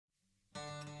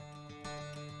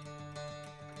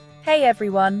Hey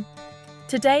everyone!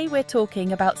 Today we're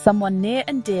talking about someone near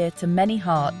and dear to many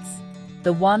hearts,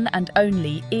 the one and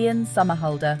only Ian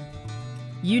Somerhalder.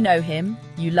 You know him,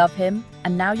 you love him,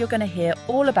 and now you're going to hear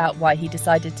all about why he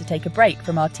decided to take a break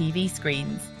from our TV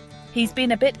screens. He's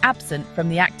been a bit absent from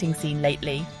the acting scene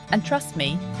lately, and trust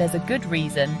me, there's a good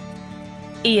reason.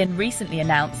 Ian recently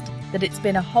announced that it's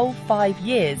been a whole 5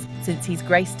 years since he's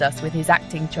graced us with his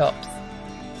acting chops.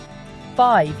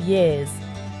 5 years!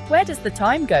 Where does the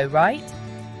time go, right?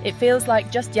 It feels like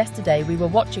just yesterday we were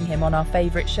watching him on our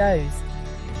favourite shows.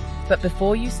 But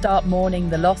before you start mourning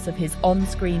the loss of his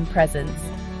on-screen presence,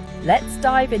 let's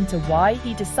dive into why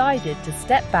he decided to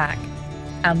step back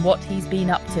and what he's been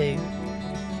up to.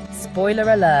 Spoiler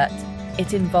alert,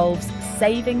 it involves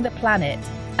saving the planet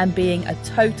and being a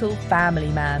total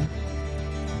family man.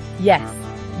 Yes,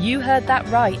 you heard that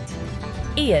right.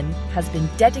 Ian has been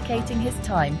dedicating his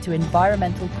time to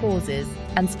environmental causes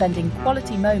and spending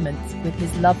quality moments with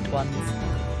his loved ones.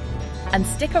 And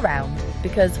stick around,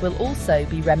 because we'll also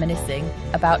be reminiscing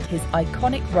about his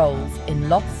iconic roles in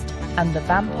Lost and The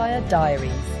Vampire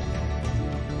Diaries.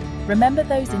 Remember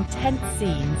those intense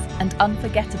scenes and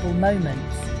unforgettable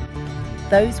moments?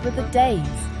 Those were the days,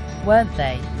 weren't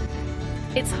they?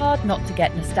 It's hard not to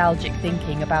get nostalgic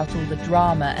thinking about all the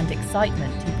drama and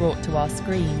excitement he brought to our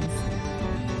screens.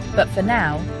 But for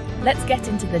now, let's get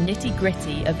into the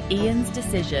nitty-gritty of Ian's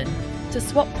decision to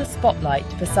swap the spotlight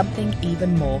for something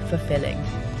even more fulfilling.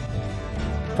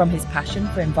 From his passion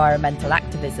for environmental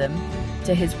activism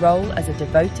to his role as a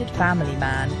devoted family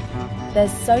man,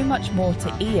 there's so much more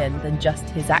to Ian than just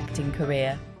his acting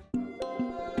career.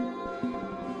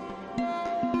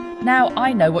 Now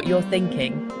I know what you're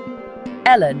thinking.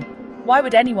 Ellen, why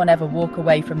would anyone ever walk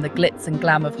away from the glitz and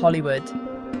glam of Hollywood?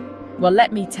 Well,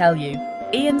 let me tell you,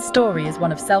 Ian's story is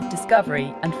one of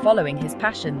self-discovery and following his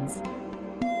passions.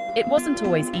 It wasn't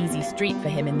always easy street for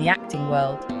him in the acting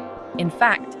world. In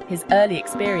fact, his early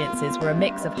experiences were a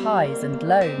mix of highs and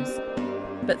lows.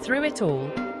 But through it all,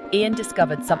 Ian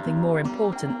discovered something more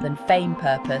important than fame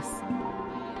purpose.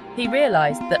 He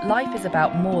realised that life is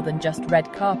about more than just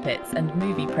red carpets and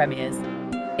movie premieres.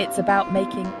 It's about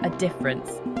making a difference.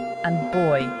 And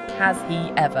boy, has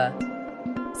he ever.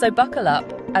 So buckle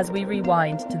up as we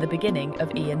rewind to the beginning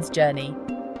of Ian's journey,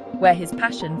 where his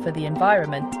passion for the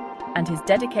environment and his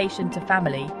dedication to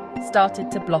family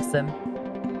started to blossom.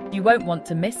 You won't want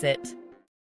to miss it.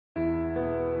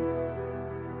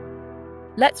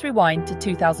 Let's rewind to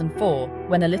 2004,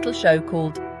 when a little show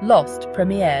called Lost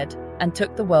premiered and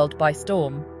took the world by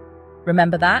storm.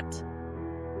 Remember that?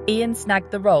 Ian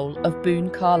snagged the role of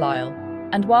Boone Carlyle,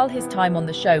 and while his time on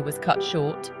the show was cut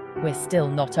short, we're still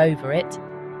not over it.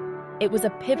 It was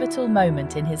a pivotal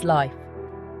moment in his life.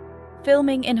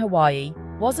 Filming in Hawaii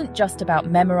wasn't just about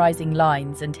memorizing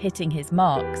lines and hitting his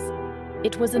marks.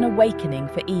 It was an awakening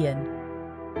for Ian.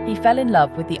 He fell in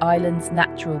love with the island's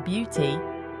natural beauty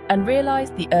and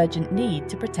realized the urgent need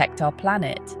to protect our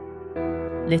planet.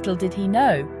 Little did he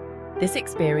know, this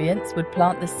experience would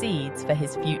plant the seeds for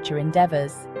his future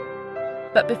endeavors.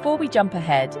 But before we jump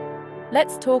ahead,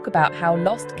 let's talk about how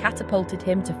Lost catapulted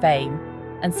him to fame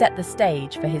and set the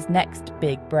stage for his next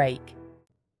big break.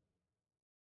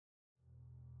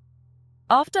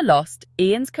 After Lost,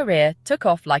 Ian's career took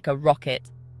off like a rocket.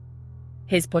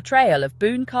 His portrayal of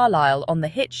Boone Carlyle on the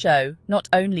hit show not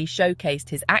only showcased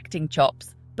his acting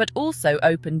chops, but also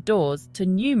opened doors to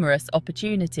numerous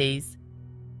opportunities.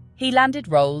 He landed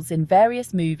roles in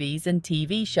various movies and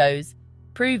TV shows,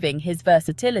 proving his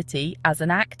versatility as an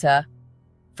actor.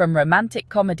 From romantic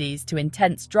comedies to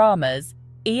intense dramas,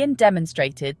 Ian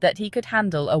demonstrated that he could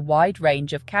handle a wide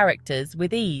range of characters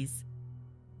with ease.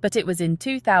 But it was in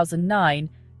 2009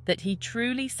 that he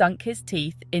truly sunk his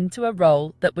teeth into a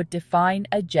role that would define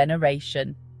a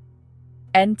generation.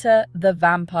 Enter The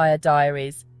Vampire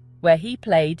Diaries, where he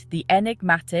played the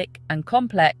enigmatic and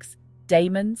complex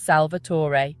Damon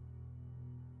Salvatore.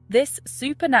 This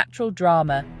supernatural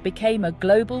drama became a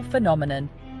global phenomenon,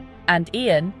 and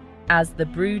Ian, as the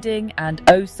brooding and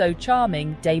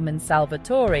oh-so-charming Damon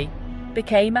Salvatore,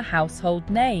 became a household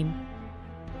name.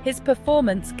 His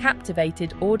performance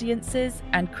captivated audiences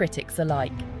and critics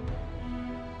alike.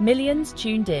 Millions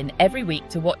tuned in every week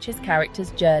to watch his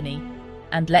character's journey,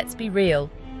 and let's be real,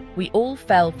 we all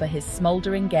fell for his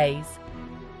smouldering gaze.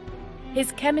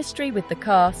 His chemistry with the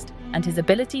cast and his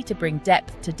ability to bring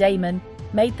depth to Damon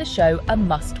made the show a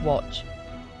must-watch.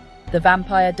 The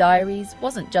Vampire Diaries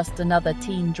wasn't just another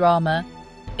teen drama,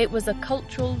 it was a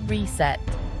cultural reset.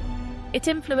 It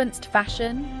influenced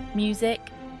fashion, music,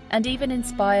 and even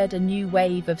inspired a new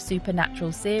wave of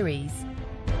supernatural series.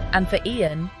 And for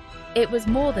Ian, it was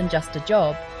more than just a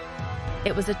job.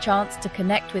 It was a chance to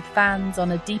connect with fans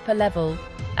on a deeper level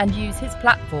and use his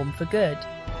platform for good.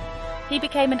 He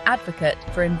became an advocate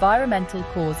for environmental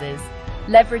causes,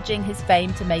 leveraging his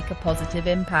fame to make a positive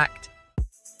impact.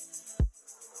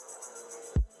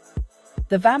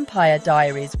 The Vampire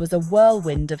Diaries was a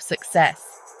whirlwind of success,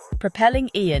 propelling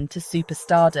Ian to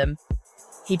superstardom.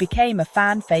 He became a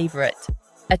fan favorite,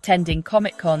 attending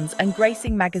Comic-Cons and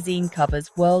gracing magazine covers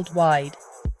worldwide.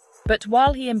 But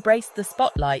while he embraced the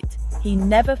spotlight, he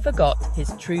never forgot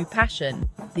his true passion,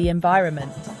 the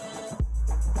environment.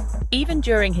 Even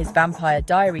during his Vampire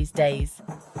Diaries days,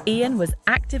 Ian was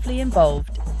actively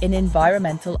involved in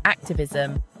environmental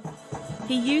activism.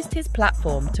 He used his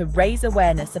platform to raise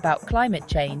awareness about climate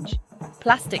change,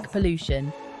 plastic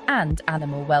pollution, and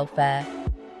animal welfare.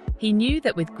 He knew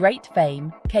that with great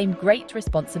fame came great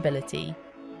responsibility,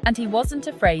 and he wasn't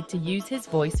afraid to use his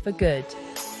voice for good.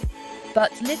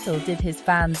 But little did his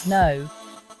fans know,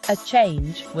 a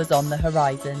change was on the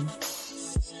horizon.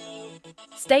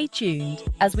 Stay tuned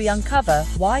as we uncover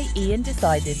why Ian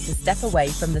decided to step away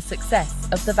from the success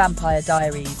of the Vampire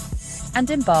Diaries and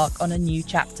embark on a new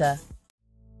chapter.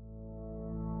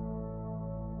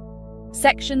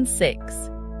 Section 6.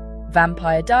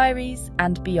 Vampire Diaries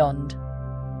and Beyond.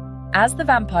 As the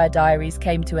Vampire Diaries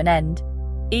came to an end,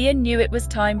 Ian knew it was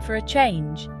time for a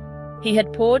change. He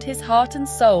had poured his heart and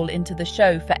soul into the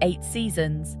show for 8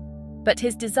 seasons, but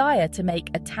his desire to make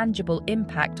a tangible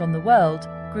impact on the world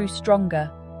grew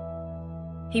stronger.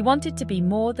 He wanted to be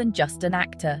more than just an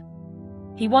actor.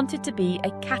 He wanted to be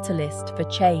a catalyst for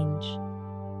change.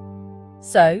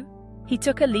 So, he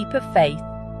took a leap of faith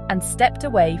and stepped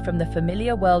away from the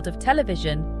familiar world of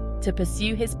television to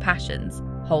pursue his passions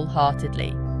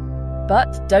wholeheartedly.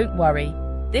 But don't worry,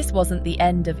 this wasn't the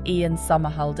end of Ian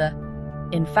Somerhalder.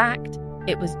 In fact,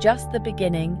 it was just the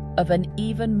beginning of an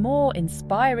even more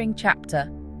inspiring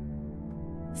chapter.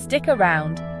 Stick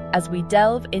around as we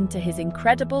delve into his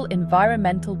incredible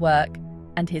environmental work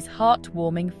and his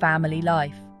heartwarming family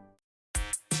life.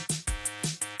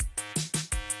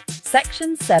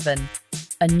 Section 7.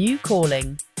 A New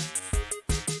Calling.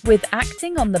 With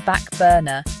acting on the back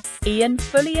burner, Ian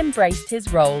fully embraced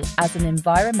his role as an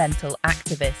environmental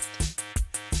activist.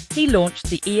 He launched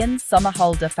the Ian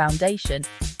Somerhalder Foundation,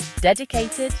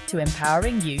 dedicated to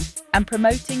empowering youth and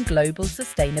promoting global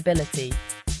sustainability.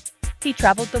 He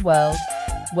traveled the world,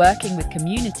 working with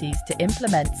communities to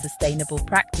implement sustainable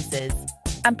practices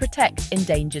and protect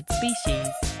endangered species.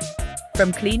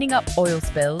 From cleaning up oil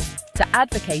spills to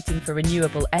advocating for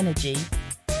renewable energy,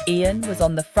 Ian was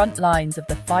on the front lines of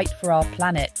the fight for our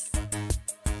planet.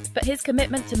 But his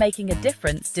commitment to making a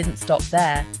difference didn't stop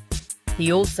there.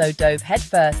 He also dove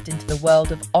headfirst into the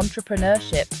world of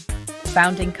entrepreneurship,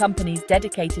 founding companies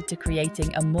dedicated to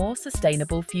creating a more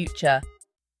sustainable future.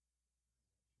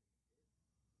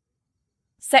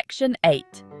 Section 8.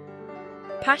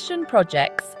 Passion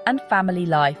projects and family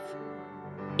life.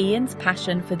 Ian's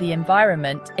passion for the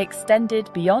environment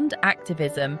extended beyond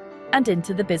activism and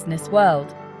into the business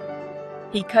world.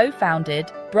 He co-founded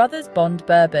Brothers Bond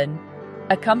Bourbon,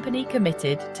 a company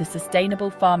committed to sustainable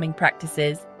farming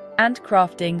practices and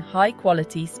crafting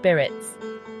high-quality spirits.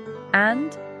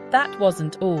 And that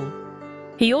wasn't all.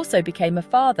 He also became a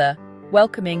father,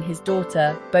 welcoming his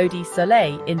daughter Bodhi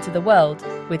Soleil into the world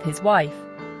with his wife,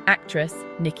 actress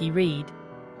Nikki Reed.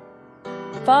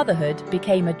 Fatherhood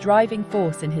became a driving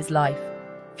force in his life,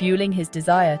 fueling his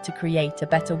desire to create a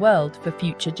better world for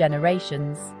future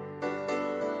generations.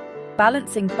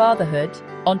 Balancing fatherhood,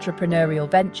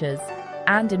 entrepreneurial ventures,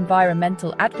 and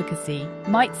environmental advocacy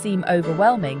might seem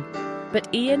overwhelming,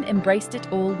 but Ian embraced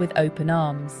it all with open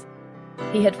arms.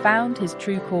 He had found his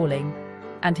true calling,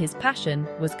 and his passion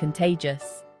was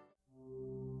contagious.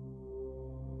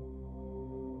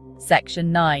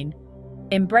 Section 9.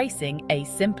 Embracing a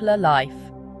simpler life.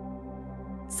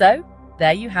 So,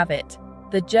 there you have it,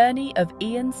 the journey of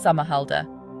Ian Somerhalder,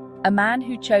 a man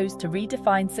who chose to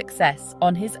redefine success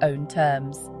on his own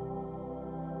terms.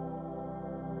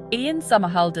 Ian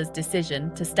Somerhalder's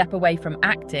decision to step away from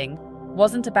acting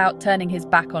wasn't about turning his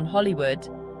back on Hollywood.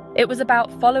 It was about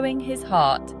following his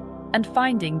heart and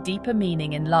finding deeper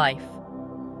meaning in life.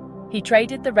 He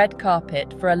traded the red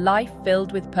carpet for a life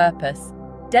filled with purpose,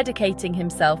 dedicating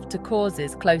himself to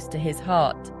causes close to his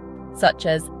heart, such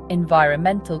as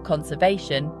environmental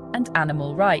conservation and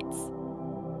animal rights.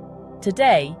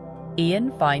 Today,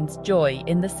 Ian finds joy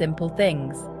in the simple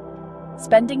things,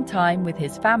 spending time with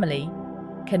his family,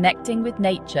 connecting with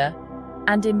nature,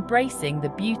 and embracing the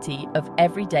beauty of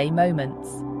everyday moments.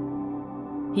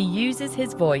 He uses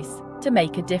his voice to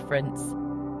make a difference,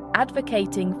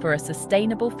 advocating for a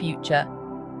sustainable future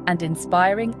and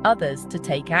inspiring others to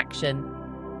take action.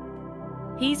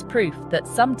 He's proof that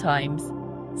sometimes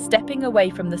stepping away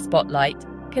from the spotlight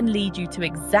can lead you to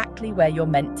exactly where you're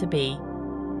meant to be,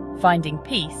 finding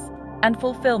peace and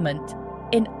fulfillment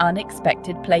in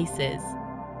unexpected places.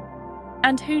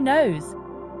 And who knows,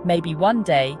 maybe one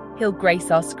day he'll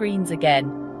grace our screens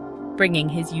again, bringing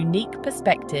his unique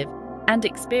perspective and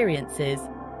experiences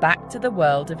back to the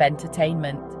world of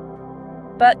entertainment.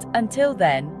 But until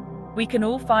then, we can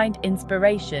all find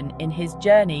inspiration in his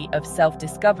journey of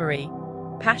self-discovery,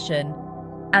 passion,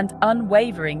 and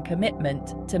unwavering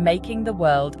commitment to making the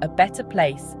world a better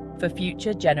place for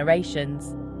future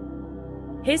generations.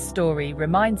 His story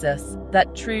reminds us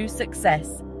that true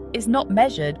success is not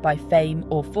measured by fame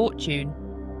or fortune,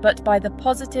 but by the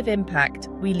positive impact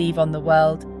we leave on the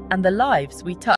world and the lives we touch.